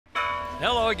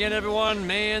Hello again, everyone.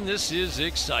 Man, this is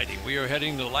exciting. We are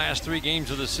heading to the last 3 games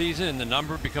of the season, and the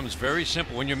number becomes very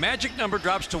simple. When your magic number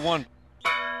drops to 1,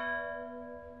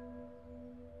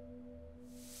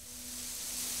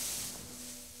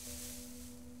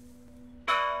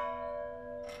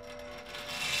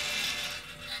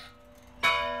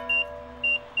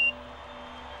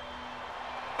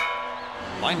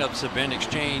 lineups have been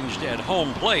exchanged at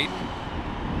home plate.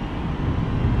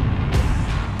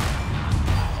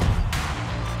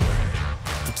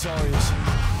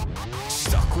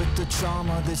 Stuck with the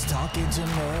trauma that's talking to me.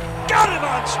 Got him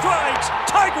on strikes.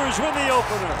 Tigers win the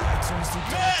opener.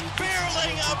 Matt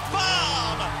Beerling a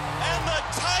bomb, and the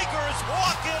Tigers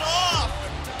walk it off.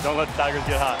 Don't let the Tigers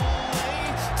get hot.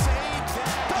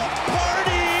 The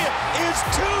party is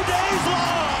 2 days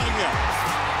long.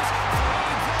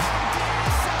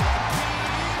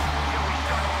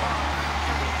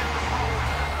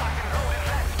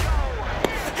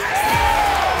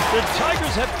 The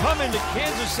Tigers have come into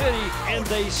Kansas City and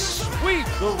they sweep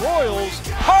the Royals.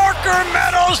 Parker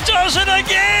Meadows does it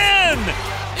again!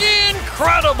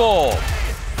 Incredible!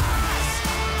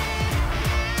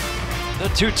 The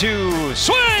 2-2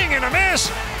 swing and a miss.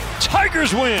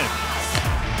 Tigers win.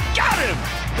 Got him!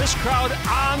 This crowd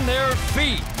on their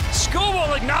feet.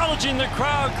 Skubal acknowledging the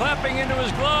crowd, clapping into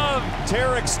his glove.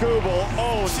 Tarek Skubal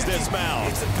owns this mound.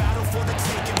 It's a battle for the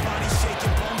taking, body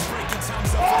shaking, bones breaking,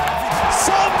 time's up.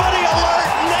 Somebody alert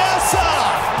NASA!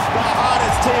 The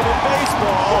hottest team in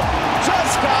baseball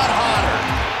just got hotter.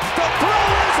 The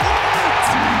thrill is late.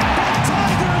 The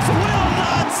Tigers will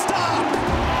not stop.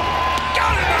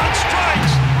 Got him on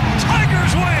strikes.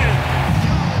 Tigers win.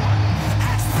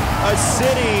 A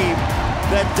city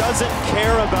that doesn't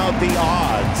care about the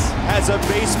odds has a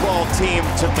baseball team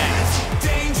to match.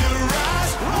 Dangerous.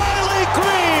 Riley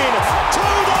Green to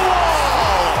the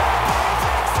wall.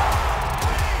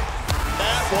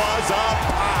 That was a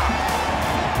pop.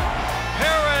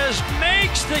 Perez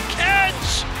makes the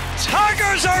catch.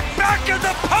 Tigers are back in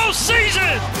the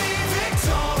postseason. Be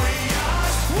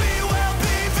victorious. We will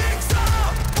be victorious.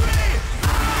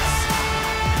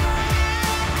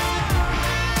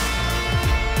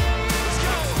 Let's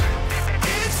go.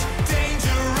 It's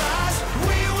dangerous.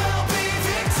 We will be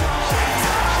victorious.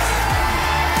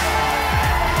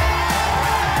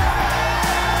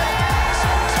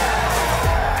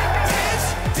 It's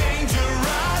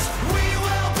dangerous. We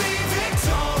will be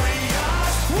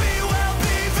victorious. We will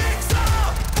be victorious.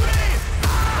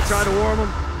 Try to warm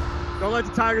them. Don't let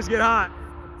the Tigers get hot.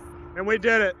 And we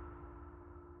did it.